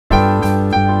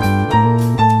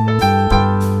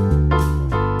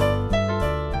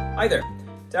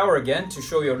Dower again to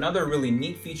show you another really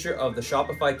neat feature of the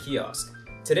Shopify kiosk.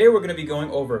 Today we're going to be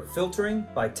going over filtering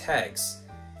by tags.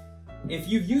 If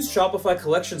you've used Shopify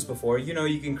collections before, you know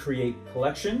you can create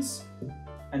collections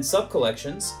and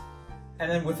sub-collections, and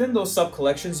then within those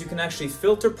sub-collections you can actually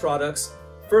filter products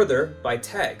further by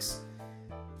tags.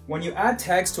 When you add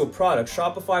tags to a product,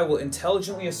 Shopify will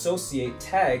intelligently associate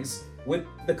tags with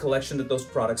the collection that those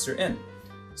products are in.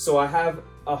 So I have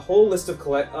a whole list of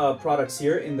products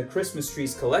here in the Christmas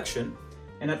trees collection,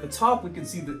 and at the top we can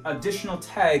see the additional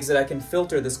tags that I can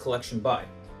filter this collection by.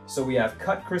 So we have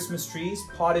cut Christmas trees,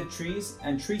 potted trees,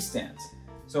 and tree stands.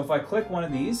 So if I click one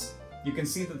of these, you can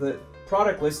see that the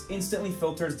product list instantly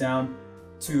filters down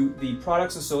to the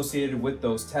products associated with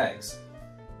those tags.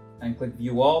 And click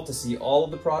View All to see all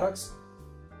of the products,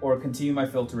 or continue my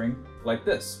filtering like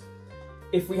this.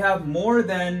 If we have more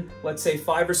than, let's say,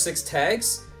 5 or 6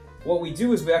 tags, what we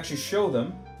do is we actually show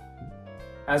them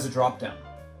as a drop-down.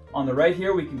 On the right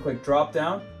here, we can click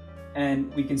drop-down,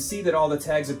 and we can see that all the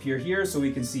tags appear here, so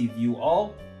we can see View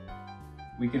All.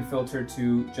 We can filter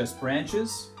to just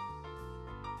branches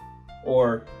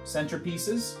or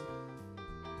centerpieces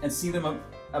and see them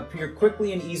appear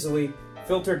quickly and easily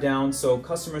filtered down so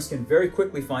customers can very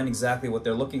quickly find exactly what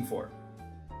they're looking for.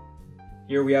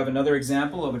 Here we have another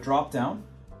example of a drop-down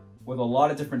with a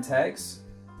lot of different tags.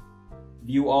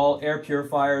 View All, air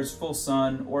purifiers, full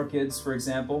sun, orchids, for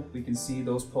example. We can see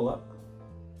those pull up.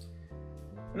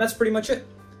 And that's pretty much it.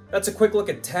 That's a quick look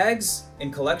at tags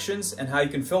in collections and how you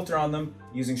can filter on them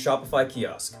using Shopify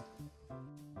Kiosk.